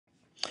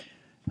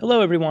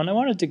Hello everyone, I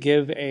wanted to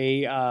give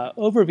a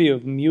overview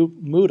of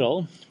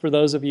Moodle for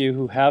those of you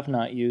who have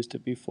not used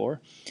it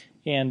before.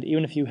 And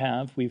even if you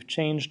have, we've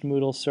changed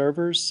Moodle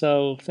servers,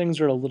 so things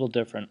are a little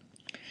different.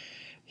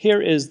 Here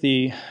is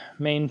the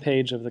main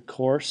page of the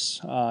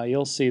course.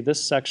 You'll see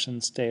this section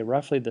stay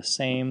roughly the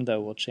same, though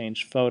we'll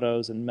change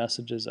photos and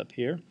messages up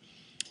here.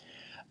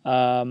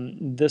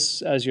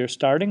 As you're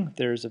starting,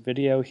 there's a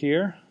video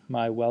here,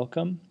 my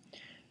welcome,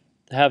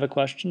 the Have a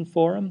Question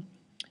forum,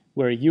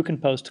 where you can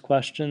post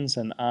questions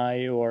and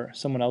I or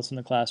someone else in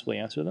the class will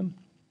answer them.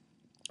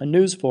 A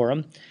news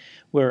forum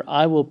where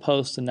I will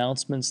post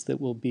announcements that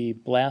will be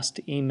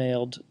blast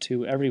emailed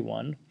to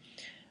everyone.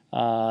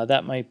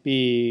 That might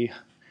be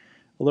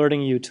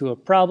alerting you to a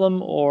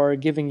problem or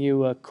giving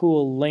you a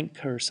cool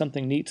link or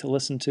something neat to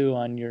listen to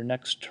on your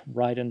next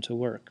ride into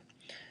work.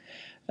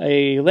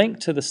 A link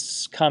to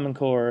the Common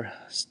Core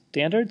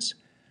standards,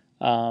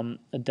 a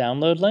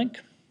download link,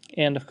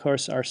 and of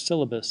course our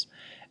syllabus.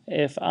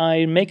 If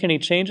I make any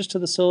changes to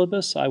the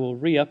syllabus, I will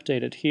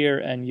re-update it here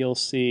and you'll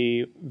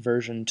see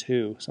version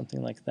 2, something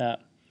like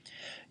that.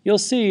 You'll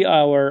see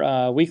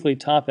our weekly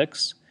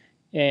topics,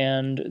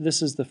 and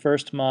this is the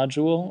first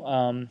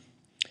module,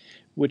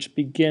 which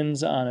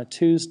begins on a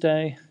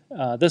Tuesday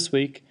this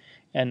week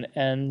and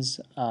ends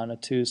on a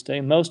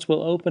Tuesday. Most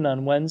will open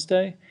on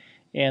Wednesday,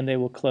 and they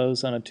will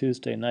close on a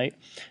Tuesday night.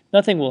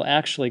 Nothing will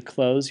actually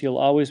close. You'll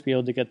always be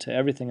able to get to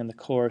everything in the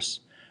course.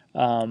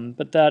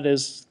 But that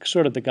is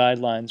sort of the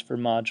guidelines for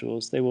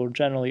modules. They will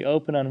generally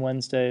open on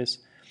Wednesdays,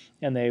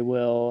 and they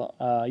will.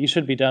 You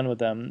should be done with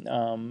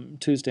them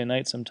Tuesday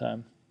night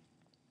sometime.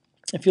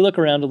 If you look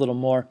around a little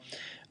more,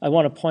 I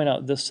want to point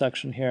out this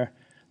section here.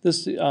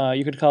 This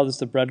you could call this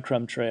the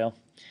breadcrumb trail.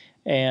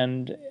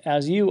 And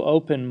as you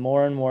open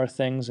more and more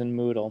things in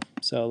Moodle,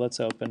 so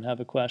let's open, have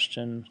a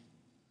question,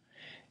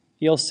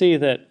 you'll see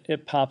that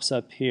it pops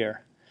up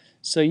here.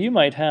 So you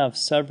might have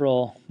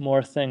several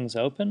more things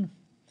open.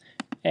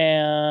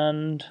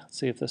 And let's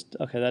see if this,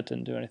 okay, that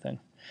didn't do anything.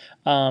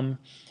 And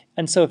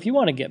so if you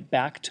want to get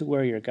back to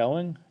where you're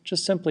going,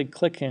 just simply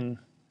clicking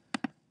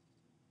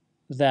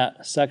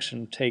that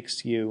section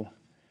takes you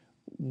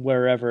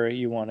wherever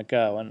you want to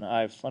go. And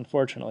I've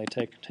unfortunately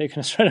taken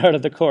us right out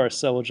of the course,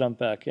 so we'll jump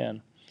back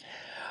in.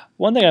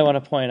 One thing I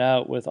want to point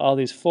out with all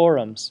these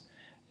forums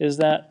is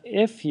that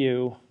if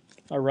you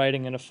are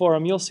writing in a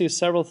forum, you'll see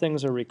several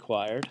things are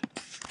required.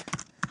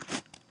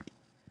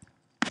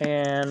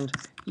 And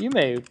you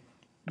may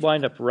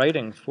wind up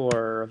writing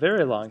for a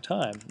very long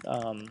time.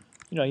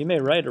 You may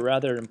write a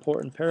rather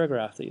important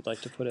paragraph that you'd like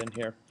to put in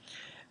here.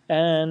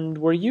 And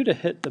were you to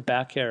hit the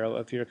back arrow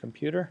of your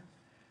computer,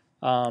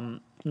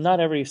 not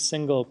every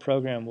single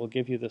program will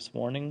give you this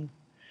warning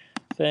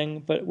thing,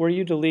 but were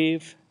you to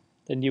leave,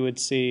 then you would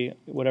see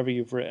whatever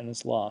you've written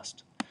is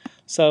lost.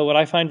 So what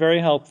I find very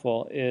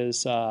helpful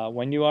is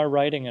when you are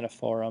writing in a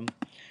forum,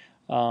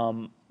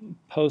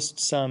 post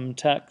some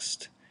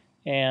text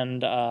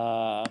and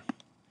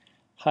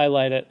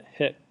highlight it,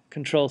 hit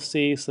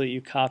Control-C so that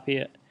you copy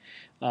it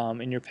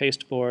in your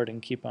pasteboard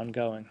and keep on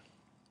going.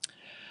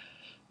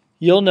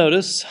 You'll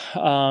notice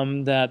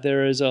that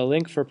there is a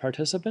link for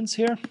participants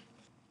here,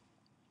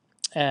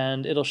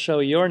 and it'll show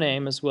your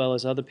name as well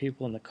as other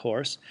people in the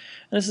course.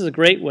 And this is a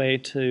great way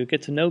to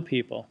get to know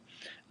people.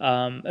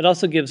 It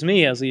also gives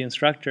me, as the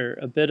instructor,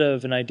 a bit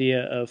of an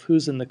idea of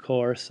who's in the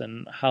course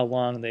and how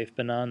long they've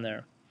been on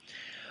there.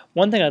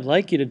 One thing I'd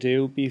like you to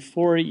do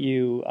before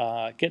you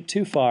get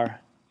too far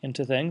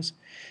into things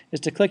is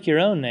to click your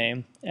own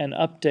name and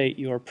update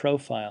your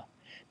profile.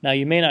 Now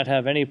you may not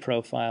have any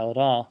profile at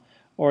all,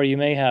 or you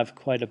may have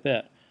quite a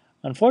bit.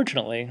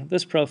 Unfortunately,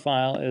 this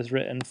profile is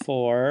written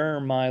for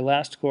my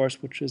last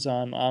course, which is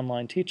on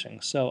online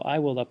teaching, so I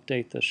will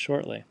update this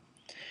shortly.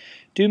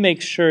 Do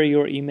make sure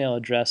your email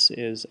address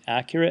is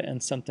accurate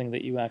and something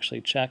that you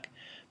actually check,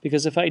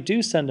 because if I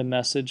do send a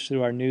message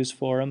through our news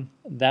forum,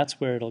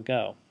 that's where it'll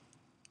go.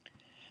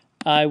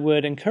 I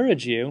would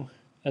encourage you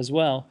as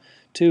well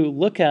to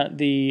look at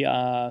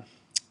the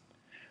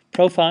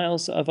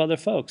profiles of other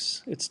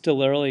folks. It's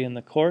still early in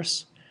the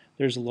course.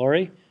 There's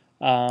Lori,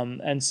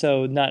 and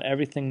so not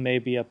everything may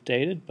be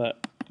updated,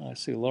 but I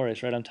see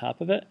Lori's right on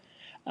top of it.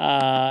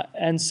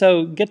 And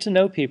so get to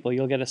know people.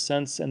 You'll get a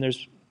sense, and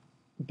there's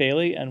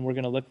Bailey, and we're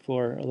going to look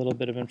for a little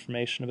bit of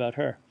information about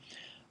her.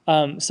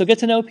 So get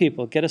to know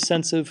people. Get a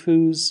sense of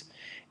who's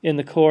in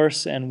the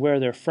course and where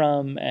they're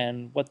from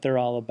and what they're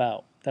all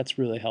about. That's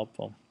really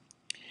helpful.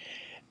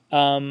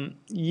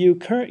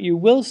 You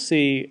will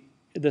see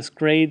this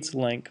grades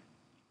link,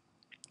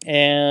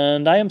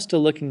 and I am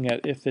still looking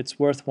at if it's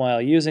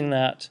worthwhile using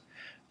that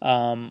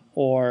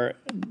or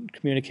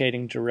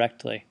communicating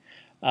directly.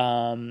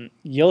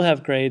 You'll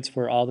have grades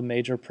for all the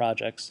major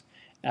projects,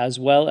 as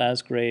well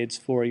as grades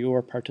for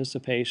your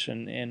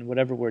participation in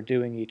whatever we're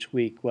doing each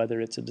week, whether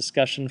it's a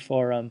discussion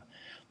forum,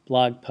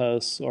 blog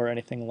posts, or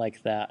anything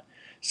like that.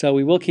 So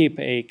we will keep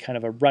a kind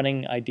of a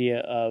running idea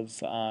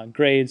of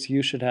grades.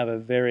 You should have a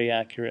very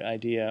accurate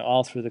idea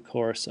all through the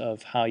course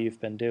of how you've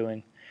been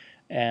doing.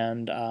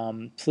 And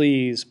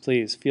please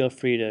feel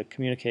free to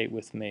communicate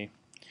with me.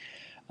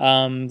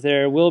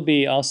 There will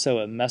be also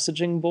a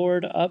messaging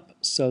board up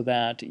so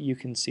that you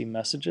can see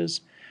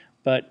messages,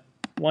 but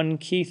one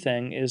key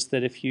thing is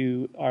that if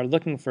you are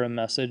looking for a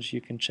message, you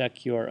can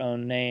check your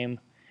own name.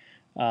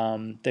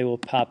 They will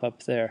pop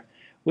up there.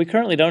 We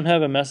currently don't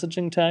have a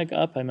messaging tag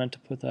up. I meant to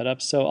put that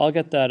up, so I'll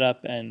get that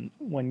up, and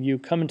when you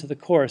come into the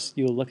course,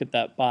 you'll look at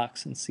that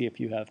box and see if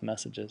you have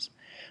messages.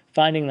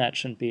 Finding that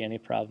shouldn't be any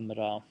problem at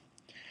all.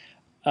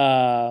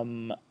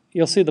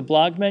 You'll see the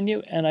blog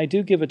menu, and I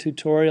do give a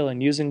tutorial in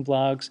using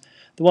blogs.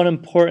 The one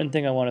important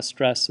thing I want to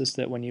stress is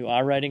that when you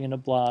are writing in a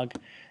blog,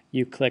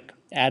 you click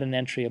Add an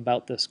entry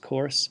about this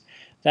course.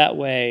 That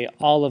way,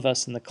 all of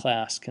us in the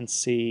class can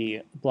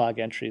see blog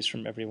entries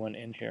from everyone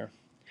in here.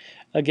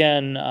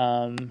 Again,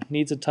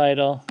 needs a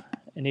title,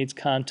 it needs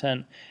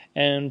content,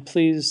 and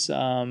please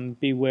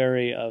be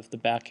wary of the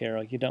back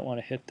arrow. You don't want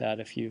to hit that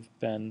if you've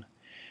been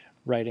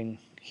writing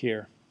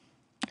here.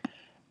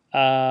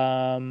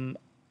 I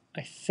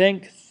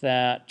think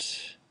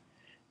that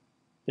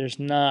there's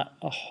not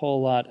a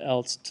whole lot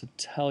else to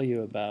tell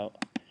you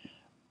about.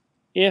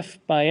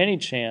 If by any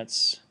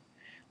chance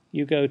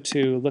you go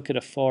to look at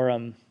a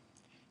forum,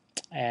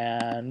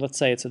 and let's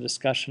say it's a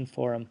discussion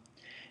forum,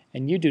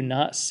 and you do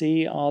not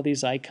see all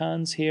these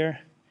icons here,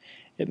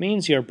 it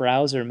means your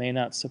browser may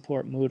not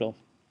support Moodle.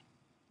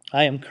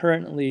 I am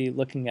currently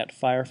looking at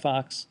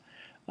Firefox.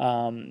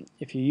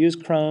 If you use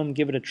Chrome,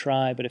 give it a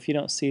try, but if you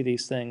don't see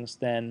these things,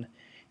 then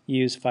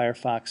use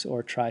Firefox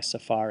or try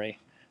Safari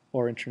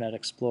or Internet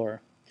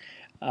Explorer.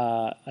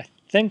 I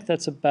think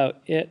that's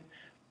about it.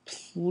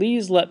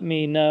 Please let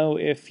me know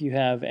if you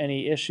have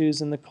any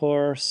issues in the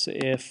course,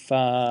 if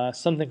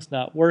something's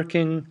not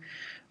working,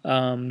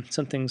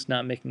 something's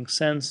not making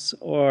sense,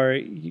 or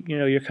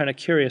you're kind of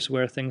curious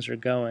where things are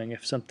going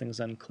if something's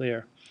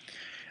unclear.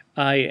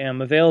 I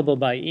am available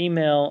by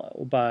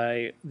email,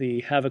 by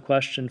the Have a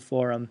Question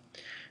forum,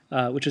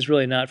 which is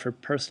really not for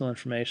personal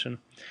information.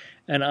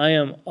 And I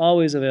am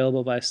always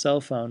available by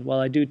cell phone. While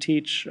I do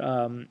teach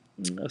a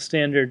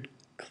standard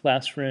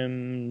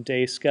classroom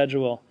day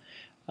schedule,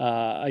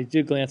 I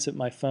do glance at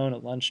my phone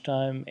at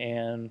lunchtime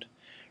and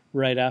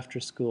right after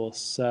school.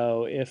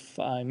 So if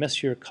I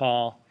miss your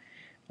call,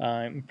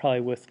 I'm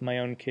probably with my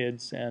own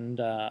kids, and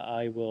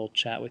I will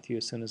chat with you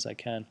as soon as I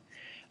can.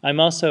 I'm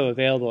also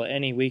available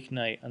any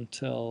weeknight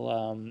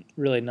until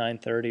really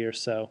 9:30 or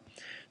so.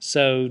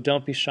 So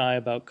don't be shy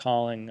about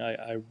calling.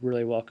 I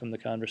really welcome the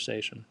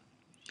conversation.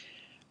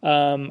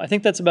 I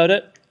think that's about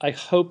it. I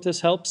hope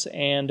this helps,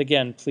 and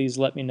again, please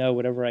let me know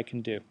whatever I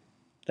can do.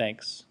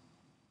 Thanks.